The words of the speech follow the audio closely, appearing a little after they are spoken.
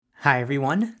Hi,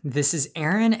 everyone. This is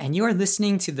Aaron, and you are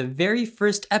listening to the very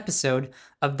first episode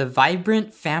of the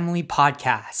Vibrant Family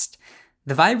Podcast.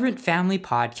 The Vibrant Family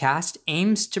Podcast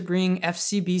aims to bring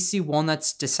FCBC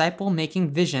Walnut's disciple-making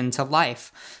vision to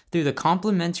life through the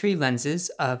complementary lenses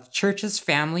of church as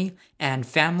family and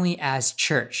family as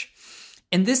church.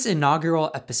 In this inaugural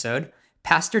episode,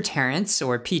 Pastor Terrence,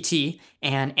 or PT,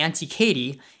 and Auntie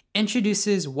Katie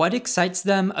introduces what excites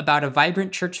them about a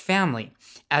vibrant church family,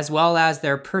 as well as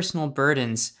their personal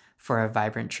burdens for a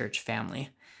vibrant church family.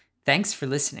 Thanks for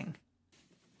listening.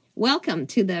 Welcome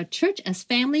to the Church as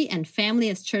Family and Family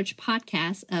as Church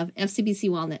podcast of FCBC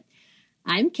Walnut.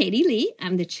 I'm Katie Lee.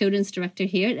 I'm the Children's Director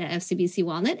here at FCBC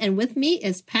Walnut, and with me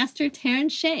is Pastor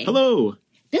Terrence Shea. Hello.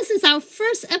 This is our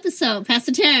first episode,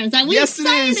 Pastor Terrence. Are we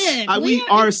excited? It is. We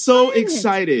are so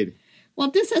excited. Well,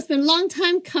 this has been a long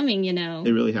time coming, you know.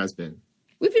 It really has been.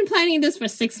 We've been planning this for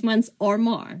 6 months or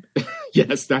more.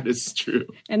 Yes, that is true.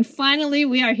 And finally,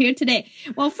 we are here today.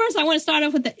 Well, first, I want to start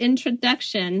off with the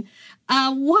introduction.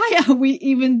 Why are we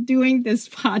even doing this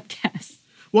podcast?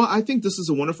 Well, I think this is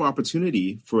a wonderful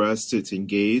opportunity for us to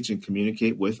engage and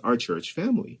communicate with our church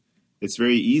family. It's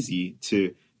very easy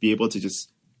to be able to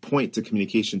just point to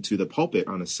communication to the pulpit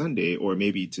on a Sunday or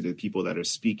maybe to the people that are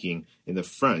speaking in the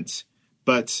front.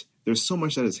 But there's so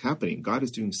much that is happening. God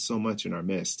is doing so much in our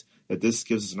midst that this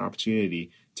gives us an opportunity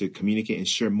to communicate and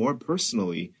share more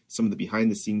personally some of the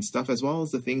behind-the-scenes stuff, as well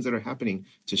as the things that are happening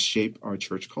to shape our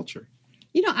church culture.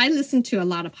 You know, I listen to a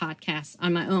lot of podcasts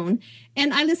on my own,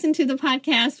 and I listen to the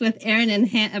podcast with Aaron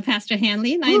and Pastor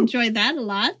Hanley, and I enjoy that a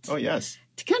lot. Oh, yes.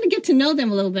 To kind of get to know them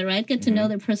a little bit, right? Get to know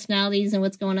their personalities and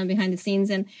what's going on behind the scenes.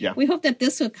 And we hope that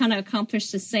this will kind of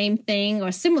accomplish the same thing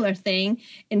or similar thing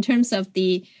in terms of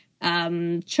the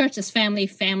church as family,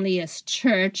 family as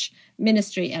church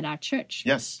ministry at our church.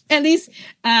 Yes. At least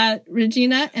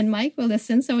Regina and Mike will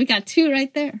listen. So we got two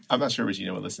right there. I'm not sure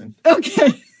Regina will listen.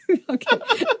 Okay. Okay.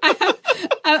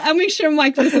 I'll make sure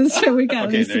Mike listens. So we got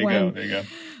at least one. There you go.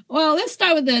 Well, let's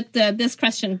start with this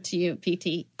question to you,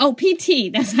 PT. Oh,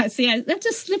 PT. That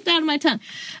just slipped out of my tongue.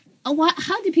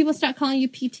 How did people start calling you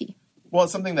PT? Well,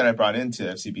 it's something that I brought into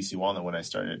FCBC Walnut when I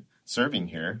started serving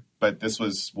here, but this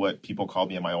was what people called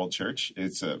me in my old church.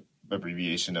 It's a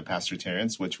abbreviation of Pastor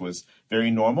Terrence, which was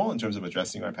very normal in terms of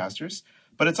addressing our pastors.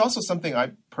 But it's also something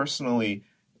I personally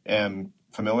am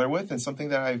familiar with and something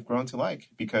that I've grown to like,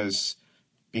 because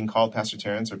being called Pastor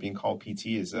Terrence or being called PT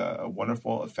is a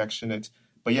wonderful, affectionate,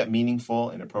 but yet meaningful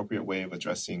and appropriate way of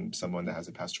addressing someone that has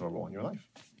a pastoral role in your life.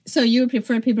 So you would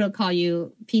prefer people to call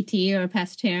you PT or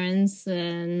Pastor Terrence,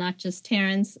 not just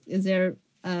Terrence? Is there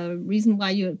a reason why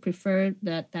you would prefer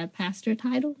that pastor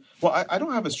title? Well, I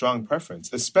don't have a strong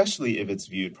preference, especially if it's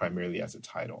viewed primarily as a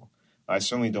title. I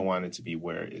certainly don't want it to be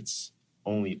where it's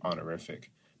only honorific.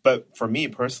 But for me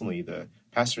personally, the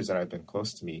pastors that have been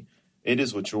close to me, it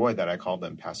is with joy that I call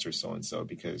them Pastor so-and-so,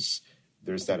 because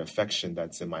there's that affection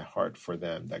that's in my heart for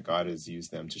them, that God has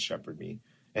used them to shepherd me.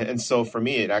 And so for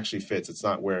me, it actually fits. It's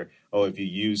not where, if you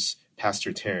use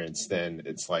Pastor Terrence, then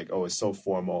it's like, it's so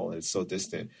formal, it's so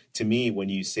distant. To me, when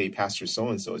you say Pastor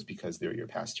so-and-so, it's because they're your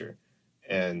pastor.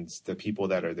 And the people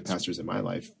that are the pastors in my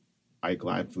life, I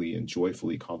gladly and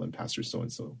joyfully call them Pastor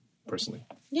so-and-so personally.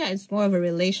 Yeah, it's more of a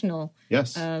relational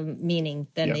meaning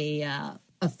than a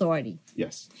authority.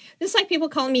 Yes. It's like people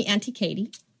calling me Auntie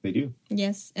Katie. They do.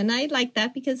 Yes, and I like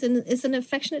that because it's an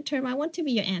affectionate term. I want to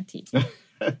be your auntie.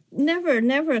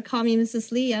 Never call me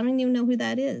Mrs. Lee. I don't even know who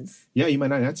that is. Yeah, you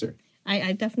might not answer.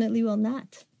 I definitely will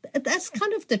not. That's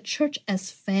kind of the church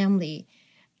as family.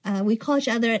 We call each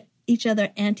other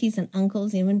aunties and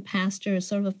uncles, even pastors,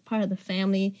 sort of a part of the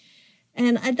family.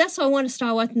 And that's what I want to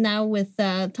start with now with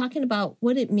talking about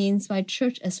what it means by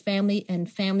church as family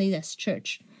and family as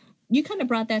church. You kind of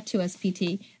brought that to us,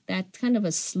 PT, that kind of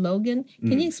a slogan.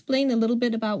 Can you explain a little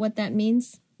bit about what that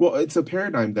means? Well, it's a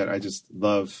paradigm that I just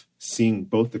love seeing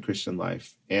both the Christian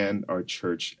life and our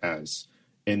church as,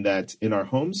 in that in our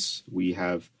homes, we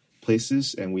have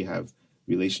places and we have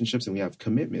relationships and we have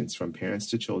commitments from parents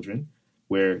to children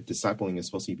where discipling is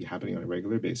supposed to be happening on a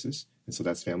regular basis. And so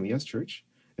that's family as church.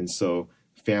 And so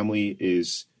family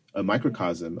is a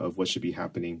microcosm of what should be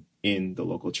happening in the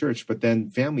local church. But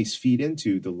then families feed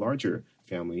into the larger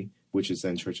family, which is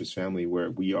then church as family,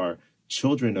 where we are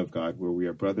children of God, where we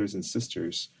are brothers and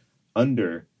sisters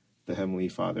under the Heavenly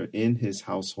Father in his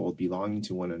household, belonging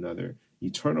to one another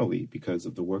eternally because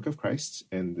of the work of Christ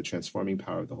and the transforming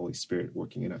power of the Holy Spirit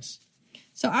working in us.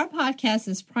 So our podcast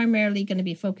is primarily going to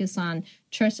be focused on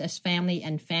church as family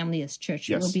and family as church.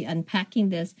 Yes. We'll be unpacking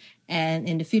this and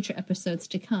in the future episodes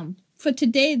to come. For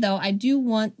today, though, I do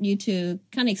want you to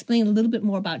kind of explain a little bit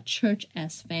more about church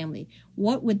as family.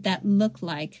 What would that look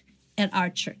like at our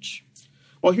church?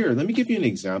 Well, here, let me give you an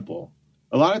example.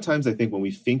 A lot of times I think when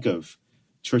we think of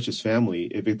church as family,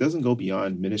 if it doesn't go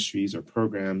beyond ministries or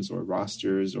programs or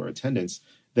rosters or attendance,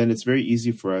 then it's very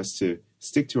easy for us to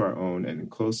stick to our own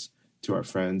and close to our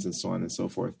friends and so on and so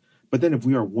forth. But then if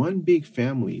we are one big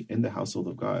family in the household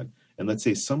of God, and let's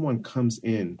say someone comes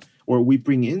in, or we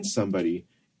bring in somebody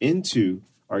into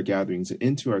our gatherings,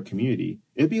 into our community,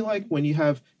 it'd be like when you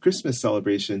have Christmas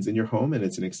celebrations in your home and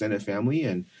it's an extended family,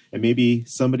 and maybe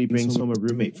somebody brings home a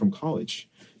roommate from college.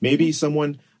 Maybe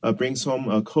someone brings home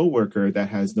a coworker that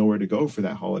has nowhere to go for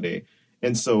that holiday.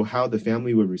 And so how the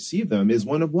family would receive them is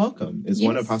one of welcome, is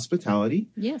one of hospitality.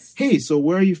 Yes. Hey, so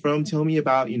where are you from? Tell me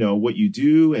about, what you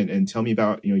do, and tell me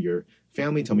about, your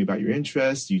family. Tell me about your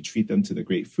interests. You treat them to the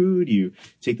great food. You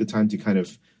take the time to kind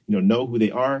of, know who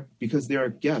they are, because they are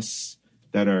guests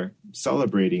that are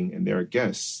celebrating, and they are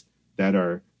guests that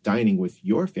are dining with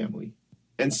your family.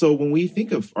 And so when we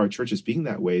think of our church as being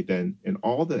that way, then in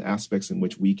all the aspects in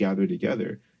which we gather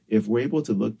together, if we're able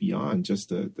to look beyond just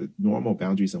the normal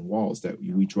boundaries and walls that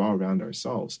we draw around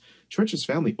ourselves, church as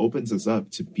family opens us up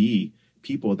to be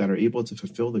people that are able to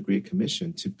fulfill the Great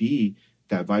Commission, to be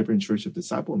that vibrant church of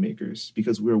disciple makers,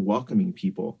 because we're welcoming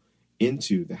people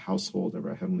into the household of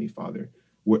our Heavenly Father,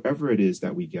 wherever it is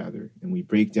that we gather, and we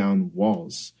break down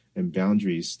walls and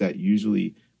boundaries that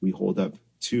usually we hold up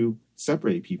to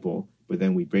separate people, but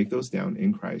then we break those down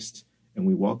in Christ, and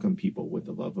we welcome people with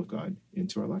the love of God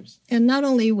into our lives. And not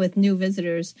only with new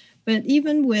visitors, but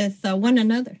even with one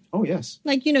another. Oh, yes.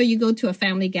 Like, you go to a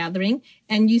family gathering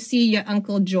and you see your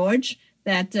Uncle George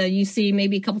that you see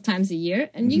maybe a couple times a year,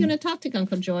 and you're going to talk to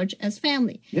Uncle George as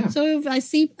family. Yeah. So if I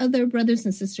see other brothers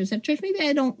and sisters at church, maybe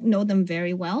I don't know them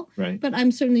very well, right, but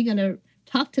I'm certainly going to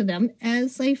talk to them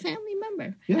as a family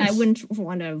member. Yes. I wouldn't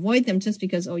want to avoid them just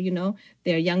because,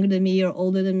 they're younger than me or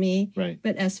older than me. Right.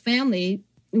 But as family,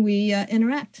 we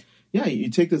interact. Yeah, you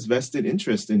take this vested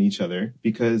interest in each other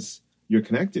because you're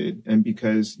connected, and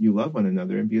because you love one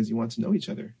another, and because you want to know each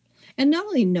other. And not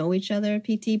only know each other,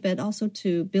 PT, but also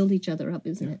to build each other up,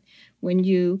 isn't it? When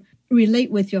you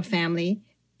relate with your family,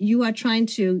 you are trying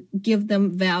to give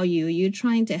them value. You're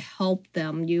trying to help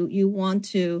them. You want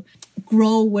to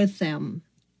grow with them,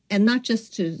 and not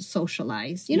just to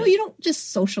socialize. You don't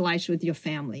just socialize with your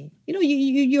family.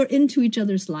 You're into each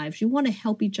other's lives. You want to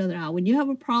help each other out. When you have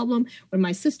a problem, when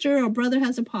my sister or brother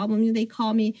has a problem, they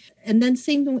call me. And then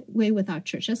same way with our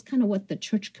church. That's kind of what the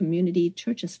church community,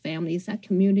 church as family, is. That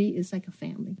community is like a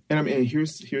family. And I mean,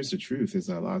 here's the truth, is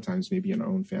that a lot of times, maybe in our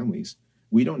own families,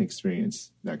 we don't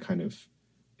experience that kind of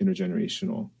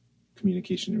intergenerational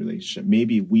communication and relationship.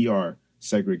 Maybe we are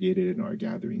segregated in our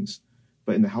gatherings,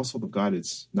 but in the household of God,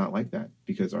 it's not like that,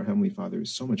 because our Heavenly Father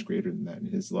is so much greater than that,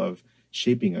 and His love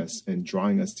shaping us and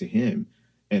drawing us to Him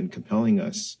and compelling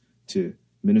us to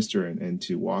minister and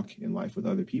to walk in life with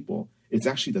other people. It's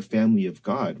actually the family of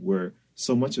God, where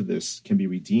so much of this can be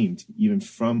redeemed even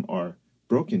from our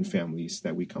broken families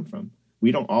that we come from.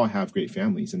 We don't all have great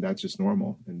families, and that's just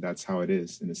normal, and that's how it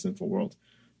is in a sinful world.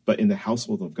 But in the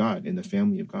household of God, in the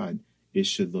family of God, it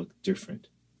should look different.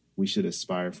 We should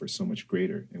aspire for so much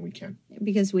greater, and we can.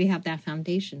 Because we have that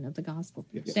foundation of the gospel,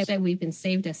 yes, that we've been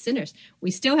saved as sinners. We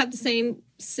still have the same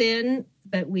sin,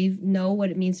 but we know what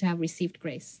it means to have received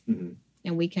grace. Mm-hmm.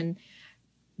 And we can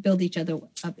build each other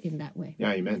up in that way.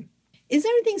 Yeah, amen. Is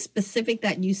there anything specific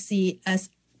that you see us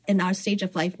in our stage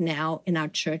of life now in our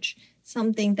church,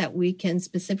 something that we can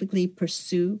specifically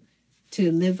pursue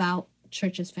to live out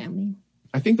church as family?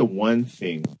 I think the one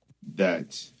thing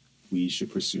that we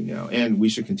should pursue now, and we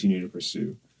should continue to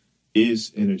pursue, is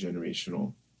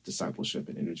intergenerational discipleship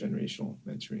and intergenerational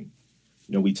mentoring.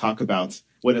 We talk about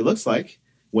what it looks like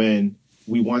when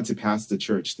we want to pass the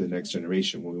church to the next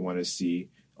generation, when we want to see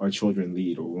our children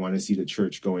lead, or we want to see the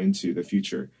church go into the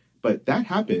future. But that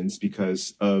happens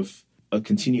because of a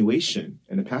continuation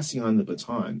and a passing on the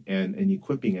baton, and an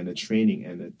equipping and a training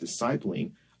and a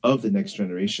discipling of the next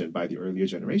generation by the earlier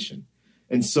generation.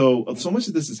 And so much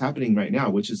of this is happening right now,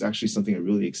 which is actually something that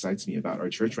really excites me about our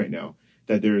church right now,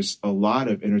 that there's a lot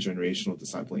of intergenerational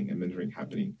discipling and mentoring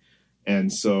happening.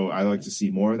 And so I like to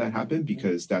see more of that happen,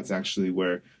 because that's actually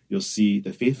where you'll see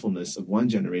the faithfulness of one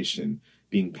generation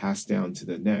being passed down to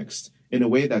the next in a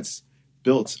way that's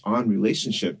built on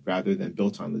relationship rather than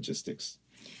built on logistics.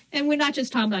 And we're not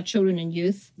just talking about children and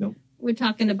youth. No. We're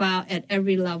talking about at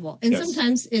every level. And yes,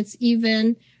 sometimes it's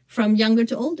even from younger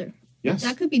to older. Yes.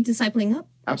 That could be discipling up.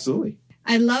 Absolutely.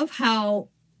 I love how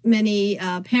many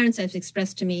parents have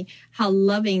expressed to me how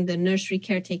loving the nursery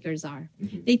caretakers are.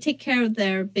 Mm-hmm. They take care of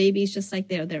their babies just like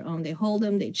they're their own. They hold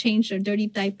them, they change their dirty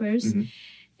diapers. Mm-hmm.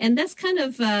 And that's kind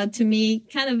of, to me,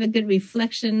 kind of a good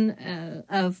reflection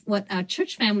of what our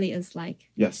church family is like.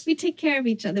 Yes. We take care of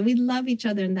each other. We love each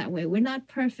other in that way. We're not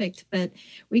perfect, but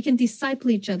we can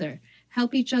disciple each other,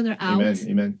 help each other out,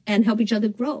 Amen. and help each other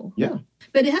grow. Yeah.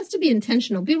 But it has to be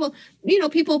intentional.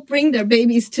 People bring their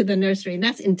babies to the nursery, and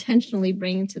that's intentionally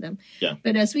bringing to them. Yeah.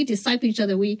 But as we disciple each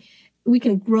other, we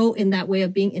can grow in that way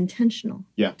of being intentional.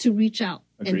 Yeah. To reach out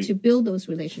Agreed. and to build those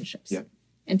relationships. Yeah.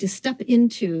 And to step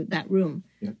into that room.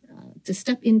 Yeah. To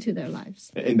step into their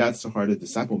lives. And that's the heart of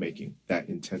disciple making, that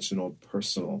intentional,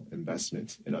 personal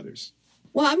investment in others.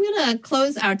 Well, I'm going to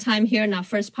close our time here in our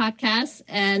first podcast,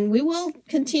 and we will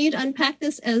continue to unpack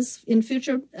this as in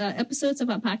future episodes of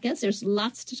our podcast. There's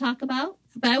lots to talk about,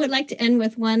 but I would like to end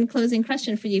with one closing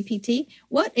question for you, PT.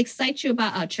 What excites you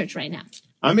about our church right now?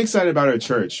 I'm excited about our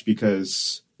church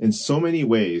because in so many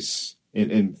ways,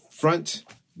 in front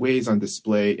ways on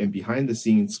display and behind the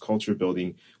scenes culture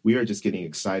building, we are just getting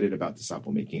excited about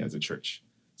disciple making as a church.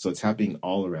 So it's happening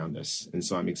all around us. And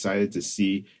so I'm excited to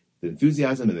see the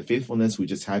enthusiasm and the faithfulness. We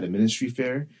just had a ministry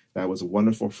fair. That was a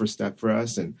wonderful first step for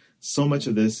us. And so much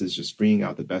of this is just bringing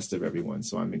out the best of everyone.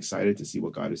 So I'm excited to see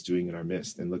what God is doing in our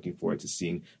midst and looking forward to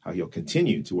seeing how he'll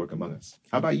continue to work among us.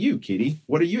 How about you, Katie?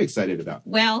 What are you excited about?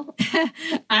 Well,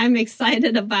 I'm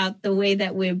excited about the way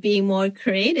that we're being more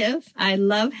creative. I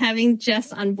love having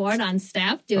Jess on board on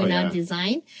staff doing our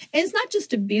design. And it's not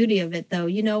just the beauty of it, though.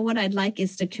 You know, what I'd like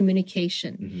is the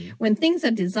communication. Mm-hmm. When things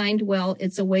are designed well,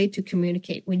 it's a way to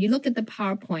communicate. When you look at the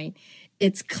PowerPoint,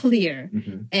 it's clear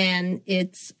and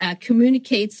it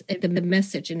communicates the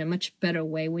message in a much better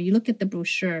way. When you look at the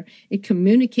brochure, it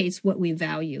communicates what we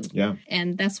value. Yeah.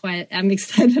 And that's why I'm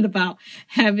excited about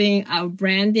having our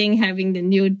branding, having the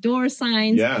new door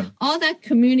signs. Yeah. All that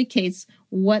communicates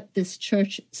what this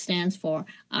church stands for.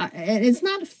 It's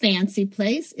not a fancy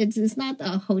place. It's not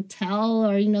a hotel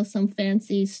or, some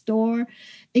fancy store.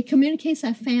 It communicates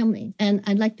our family. And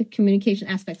I like the communication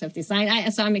aspect of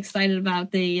design. So I'm excited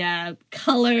about the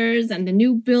colors and the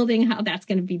new building, how that's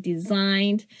going to be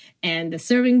designed, and the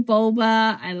serving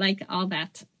boba. I like all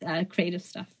that creative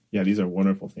stuff. Yeah, these are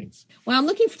wonderful things. Well, I'm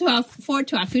looking forward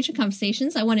to our future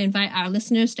conversations. I want to invite our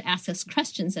listeners to ask us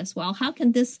questions as well. How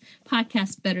can this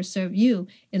podcast better serve you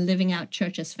in living out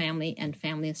church as family and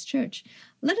family as church?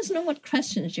 Let us know what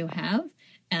questions you have,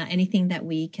 anything that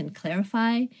we can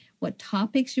clarify, what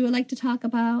topics you would like to talk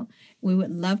about. We would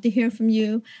love to hear from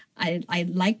you. I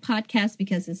like podcasts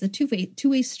because it's a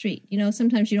two-way street.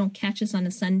 Sometimes you don't catch us on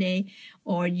a Sunday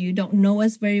or you don't know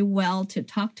us very well to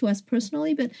talk to us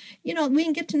personally, but, we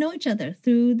can get to know each other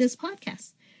through this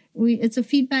podcast. It's a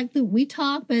feedback loop. We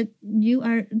talk, but you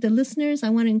are the listeners. I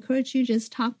want to encourage you,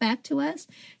 just talk back to us.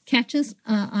 Catch us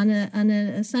on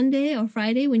a Sunday or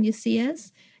Friday when you see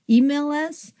us. Email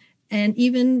us. And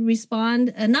even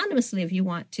respond anonymously if you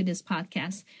want to this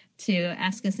podcast to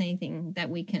ask us anything that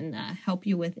we can help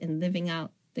you with in living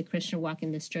out the Christian walk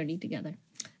in this journey together.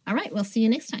 All right, we'll see you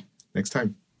next time. Next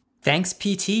time. Thanks,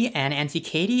 PT and Auntie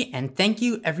Katie, and thank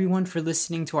you everyone for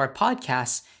listening to our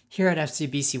podcast here at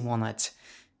FCBC Walnut.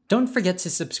 Don't forget to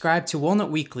subscribe to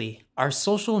Walnut Weekly, our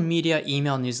social media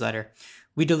email newsletter.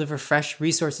 We deliver fresh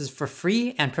resources for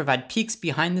free and provide peeks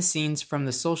behind the scenes from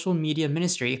the social media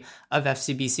ministry of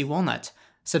FCBC Walnut.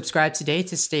 Subscribe today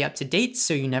to stay up to date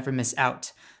so you never miss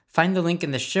out. Find the link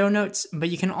in the show notes, but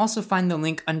you can also find the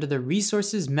link under the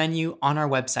resources menu on our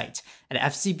website at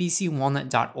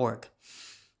fcbcwalnut.org.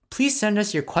 Please send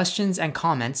us your questions and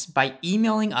comments by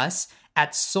emailing us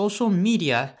at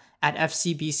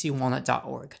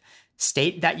socialmedia@fcbcwalnut.org.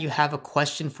 State that you have a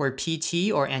question for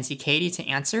PT or Auntie Katie to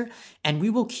answer, and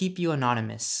we will keep you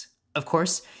anonymous. Of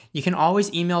course, you can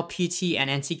always email PT and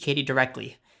Auntie Katie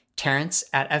directly,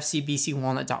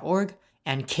 Terrence@fcbcwalnut.org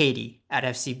and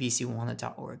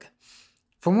Katie@fcbcwalnut.org.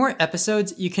 For more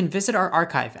episodes, you can visit our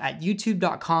archive at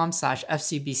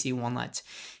youtube.com/fcbcwalnut,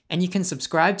 and you can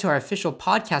subscribe to our official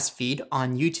podcast feed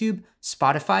on YouTube,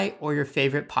 Spotify, or your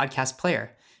favorite podcast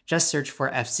player. Just search for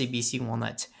FCBC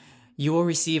Walnut. You will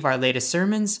receive our latest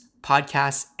sermons,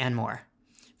 podcasts, and more.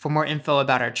 For more info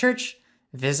about our church,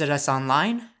 visit us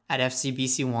online at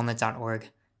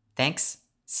fcbcwalnut.org. Thanks.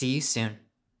 See you soon.